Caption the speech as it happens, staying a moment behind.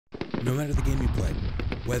No matter the game you play,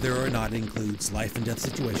 whether or not it includes life and death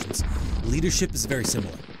situations, leadership is very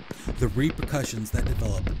similar. The repercussions that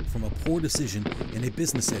develop from a poor decision in a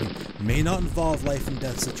business setting may not involve life and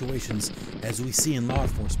death situations as we see in law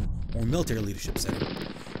enforcement or military leadership setting.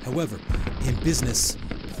 However, in business,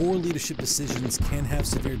 poor leadership decisions can have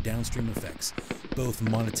severe downstream effects, both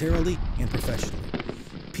monetarily and professionally.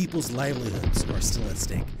 People's livelihoods are still at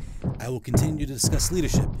stake. I will continue to discuss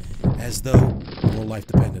leadership as though your life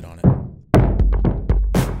depended on it.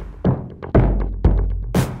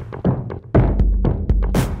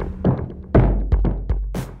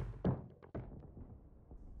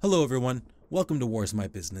 Hello everyone, welcome to War's My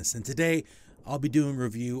Business, and today I'll be doing a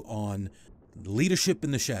review on Leadership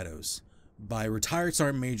in the Shadows by retired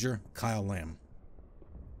Sergeant Major Kyle Lamb.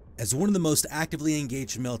 As one of the most actively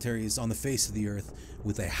engaged militaries on the face of the earth,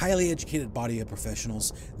 with a highly educated body of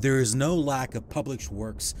professionals, there is no lack of published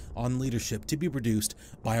works on leadership to be produced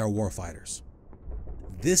by our warfighters.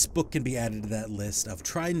 This book can be added to that list of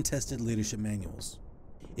tried and tested leadership manuals.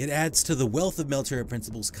 It adds to the wealth of military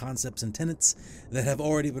principles, concepts, and tenets that have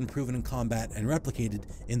already been proven in combat and replicated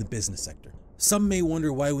in the business sector. Some may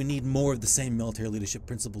wonder why we need more of the same military leadership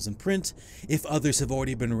principles in print if others have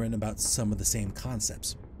already been written about some of the same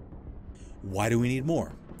concepts. Why do we need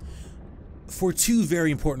more? For two very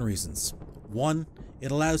important reasons. One,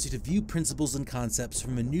 it allows you to view principles and concepts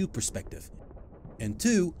from a new perspective. And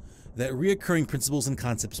two, that reoccurring principles and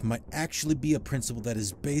concepts might actually be a principle that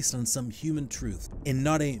is based on some human truth and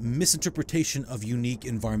not a misinterpretation of unique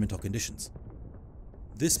environmental conditions.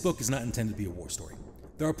 This book is not intended to be a war story.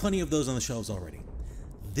 There are plenty of those on the shelves already.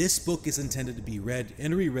 This book is intended to be read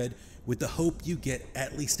and reread with the hope you get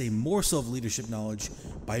at least a morsel of leadership knowledge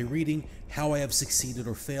by reading how I have succeeded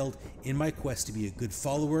or failed in my quest to be a good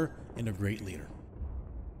follower and a great leader.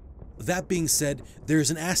 That being said, there is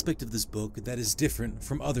an aspect of this book that is different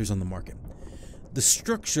from others on the market. The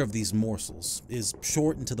structure of these morsels is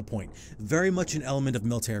short and to the point, very much an element of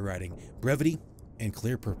military writing, brevity, and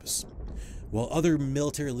clear purpose. While other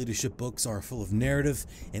military leadership books are full of narrative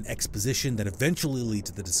and exposition that eventually lead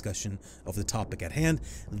to the discussion of the topic at hand,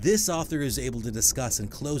 this author is able to discuss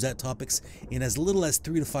and close out topics in as little as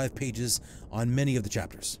 3 to 5 pages on many of the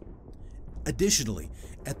chapters. Additionally,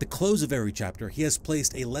 at the close of every chapter, he has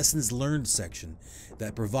placed a lessons learned section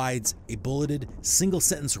that provides a bulleted,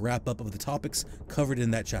 single-sentence wrap-up of the topics covered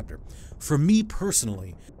in that chapter. For me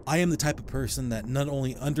personally, I am the type of person that not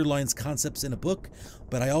only underlines concepts in a book,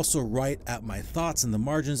 but I also write out my thoughts in the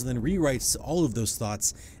margins and then rewrites all of those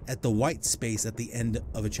thoughts at the white space at the end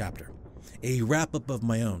of a chapter. A wrap-up of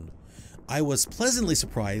my own. I was pleasantly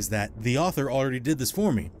surprised that the author already did this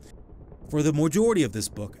for me. For the majority of this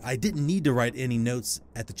book, I didn't need to write any notes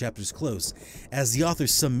at the chapter's close, as the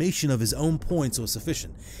author's summation of his own points was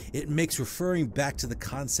sufficient. It makes referring back to the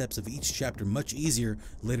concepts of each chapter much easier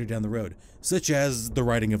later down the road, such as the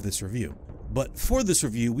writing of this review. But for this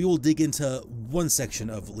review, we will dig into one section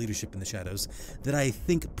of Leadership in the Shadows that I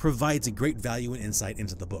think provides a great value and insight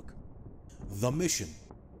into the book. The mission.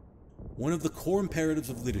 One of the core imperatives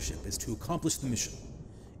of leadership is to accomplish the mission.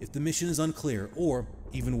 If the mission is unclear, or,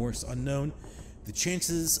 even worse, unknown, the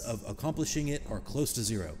chances of accomplishing it are close to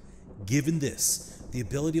zero. Given this, the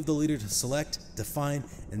ability of the leader to select, define,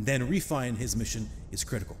 and then refine his mission is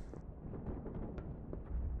critical.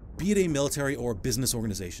 Be it a military or business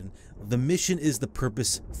organization, the mission is the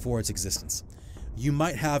purpose for its existence. You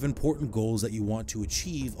might have important goals that you want to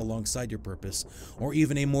achieve alongside your purpose, or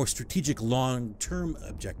even a more strategic long-term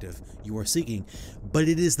objective you are seeking, but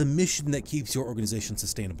it is the mission that keeps your organization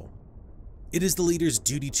sustainable. It is the leader's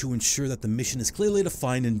duty to ensure that the mission is clearly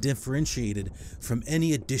defined and differentiated from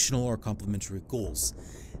any additional or complementary goals.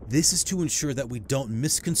 This is to ensure that we don't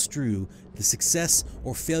misconstrue the success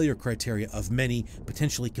or failure criteria of many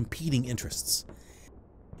potentially competing interests.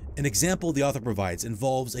 An example the author provides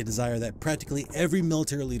involves a desire that practically every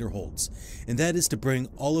military leader holds, and that is to bring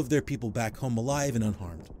all of their people back home alive and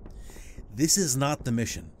unharmed. This is not the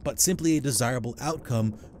mission, but simply a desirable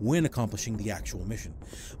outcome when accomplishing the actual mission,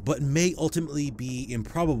 but may ultimately be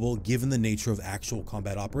improbable given the nature of actual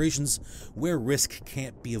combat operations, where risk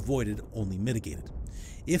can't be avoided, only mitigated.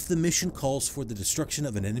 If the mission calls for the destruction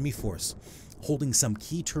of an enemy force, holding some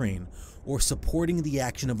key terrain, or supporting the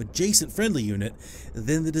action of adjacent friendly unit,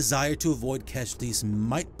 then the desire to avoid casualties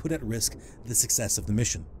might put at risk the success of the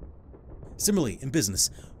mission. Similarly, in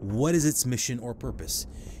business, what is its mission or purpose?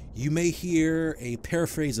 You may hear a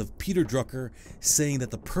paraphrase of Peter Drucker saying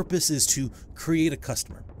that the purpose is to create a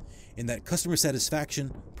customer, and that customer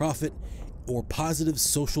satisfaction, profit, or positive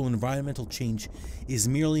social and environmental change is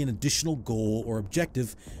merely an additional goal or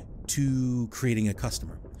objective to creating a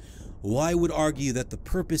customer. While I would argue that the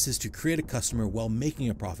purpose is to create a customer while making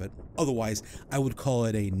a profit, otherwise I would call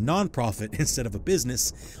it a non-profit instead of a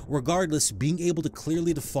business, regardless, being able to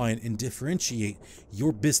clearly define and differentiate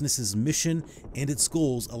your business's mission and its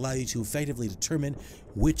goals allow you to effectively determine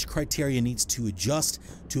which criteria needs to adjust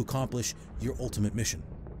to accomplish your ultimate mission.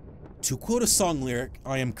 To quote a song lyric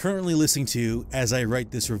I am currently listening to as I write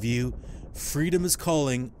this review, "Freedom is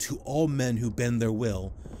calling to all men who bend their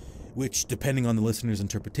will," which, depending on the listener's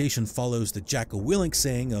interpretation, follows the Jocko Willink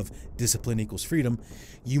saying of discipline equals freedom.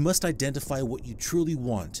 You must identify what you truly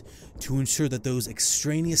want to ensure that those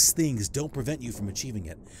extraneous things don't prevent you from achieving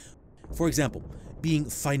it. For example, being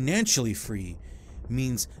financially free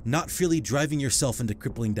means not freely driving yourself into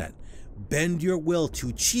crippling debt. Bend your will to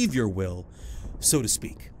achieve your will, so to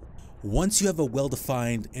speak. Once you have a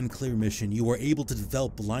well-defined and clear mission, you are able to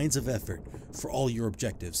develop lines of effort for all your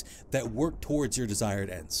objectives that work towards your desired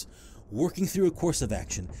ends. Working through a course of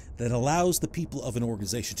action that allows the people of an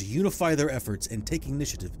organization to unify their efforts and take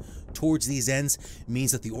initiative towards these ends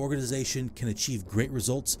means that the organization can achieve great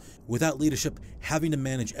results without leadership having to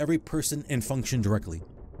manage every person and function directly.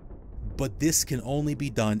 But this can only be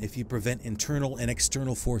done if you prevent internal and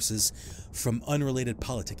external forces from unrelated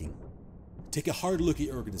politicking. Take a hard look at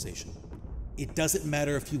your organization. It doesn't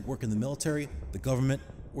matter if you work in the military, the government,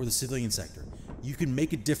 or the civilian sector. You can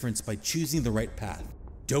make a difference by choosing the right path.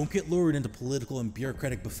 Don't get lured into political and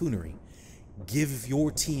bureaucratic buffoonery. Give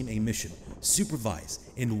your team a mission, supervise,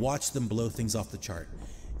 and watch them blow things off the chart.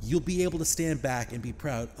 You'll be able to stand back and be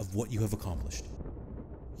proud of what you have accomplished.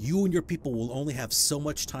 You and your people will only have so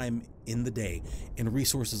much time in the day and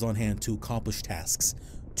resources on hand to accomplish tasks,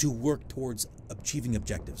 to work towards achieving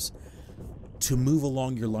objectives, to move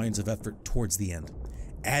along your lines of effort towards the end.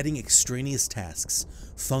 Adding extraneous tasks,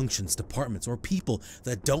 functions, departments, or people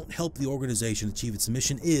that don't help the organization achieve its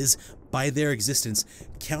mission is, by their existence,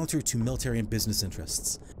 counter to military and business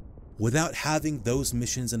interests. Without having those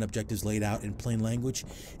missions and objectives laid out in plain language,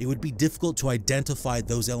 it would be difficult to identify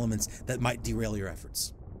those elements that might derail your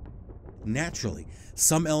efforts. Naturally,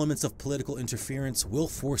 some elements of political interference will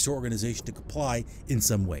force your organization to comply in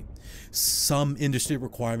some way. Some industry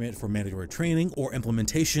requirement for mandatory training or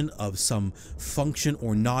implementation of some function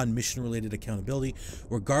or non-mission related accountability,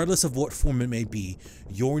 regardless of what form it may be,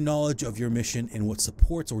 your knowledge of your mission and what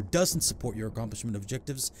supports or doesn't support your accomplishment of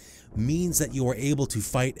objectives means that you are able to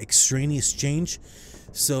fight extraneous change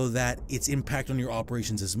so that its impact on your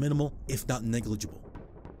operations is minimal, if not negligible.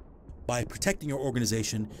 By protecting your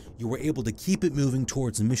organization, you were able to keep it moving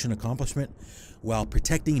towards mission accomplishment while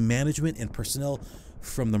protecting management and personnel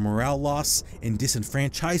from the morale loss and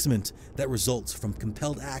disenfranchisement that results from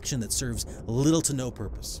compelled action that serves little to no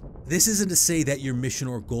purpose. This isn't to say that your mission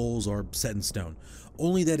or goals are set in stone,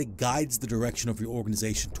 only that it guides the direction of your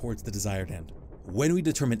organization towards the desired end. When we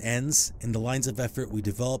determine ends and the lines of effort we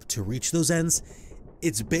develop to reach those ends,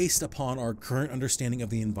 it's based upon our current understanding of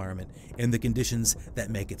the environment and the conditions that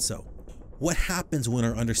make it so. What happens when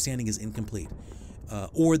our understanding is incomplete,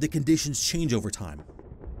 or the conditions change over time?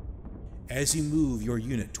 As you move your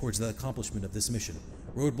unit towards the accomplishment of this mission,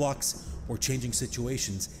 roadblocks or changing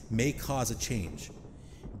situations may cause a change.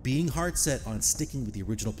 Being hard set on sticking with the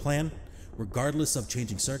original plan, regardless of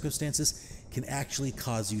changing circumstances, can actually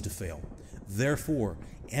cause you to fail. Therefore,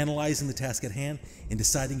 analyzing the task at hand and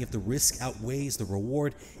deciding if the risk outweighs the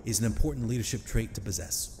reward is an important leadership trait to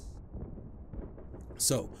possess.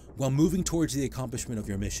 So, while moving towards the accomplishment of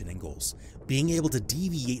your mission and goals, being able to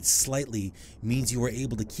deviate slightly means you are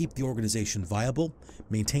able to keep the organization viable,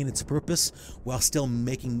 maintain its purpose, while still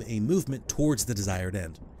making a movement towards the desired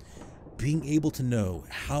end. Being able to know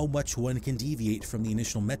how much one can deviate from the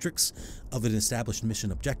initial metrics of an established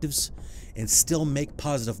mission objectives and still make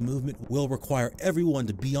positive movement will require everyone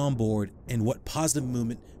to be on board and what positive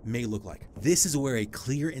movement may look like. This is where a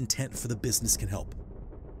clear intent for the business can help.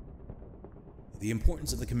 The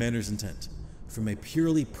importance of the commander's intent from a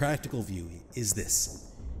purely practical view is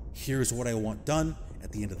this: here's what I want done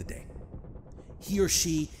at the end of the day. He or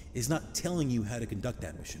she is not telling you how to conduct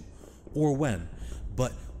that mission or when,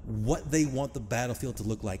 but what they want the battlefield to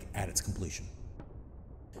look like at its completion.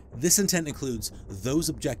 This intent includes those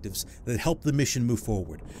objectives that help the mission move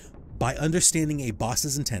forward. By understanding a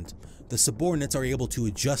boss's intent, the subordinates are able to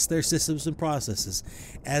adjust their systems and processes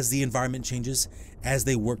as the environment changes, as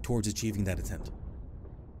they work towards achieving that intent.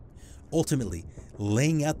 Ultimately,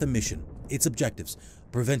 laying out the mission, its objectives,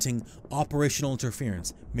 preventing operational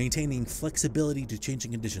interference, maintaining flexibility to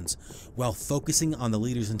changing conditions, while focusing on the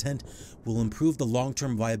leader's intent will improve the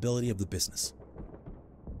long-term viability of the business.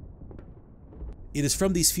 It is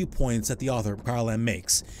from these few points that the author, Kyle Lamb,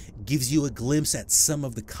 gives you a glimpse at some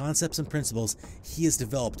of the concepts and principles he has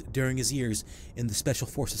developed during his years in the Special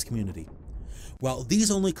Forces community. While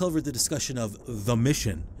these only cover the discussion of the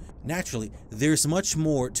mission, naturally, there's much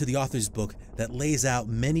more to the author's book that lays out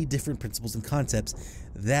many different principles and concepts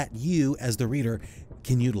that you, as the reader,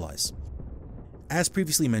 can utilize. As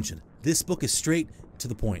previously mentioned, this book is straight to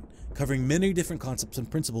the point, covering many different concepts and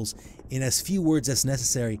principles in as few words as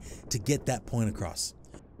necessary to get that point across.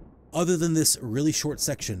 Other than this really short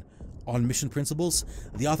section on mission principles,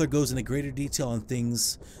 the author goes into greater detail on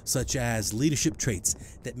things such as leadership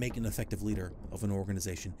traits that make an effective leader of an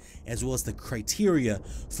organization, as well as the criteria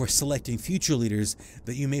for selecting future leaders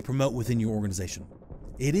that you may promote within your organization.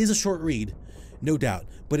 It is a short read, no doubt,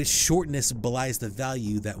 but its shortness belies the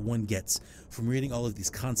value that one gets from reading all of these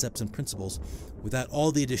concepts and principles without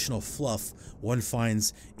all the additional fluff one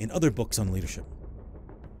finds in other books on leadership.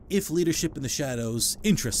 If Leadership in the Shadows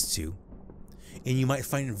interests you, and you might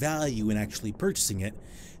find value in actually purchasing it,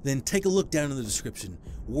 then take a look down in the description.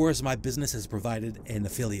 Wars My Business has provided an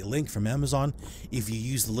affiliate link from Amazon. If you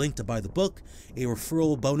use the link to buy the book, a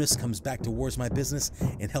referral bonus comes back to Wars My Business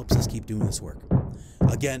and helps us keep doing this work.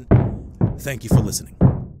 Again, thank you for listening.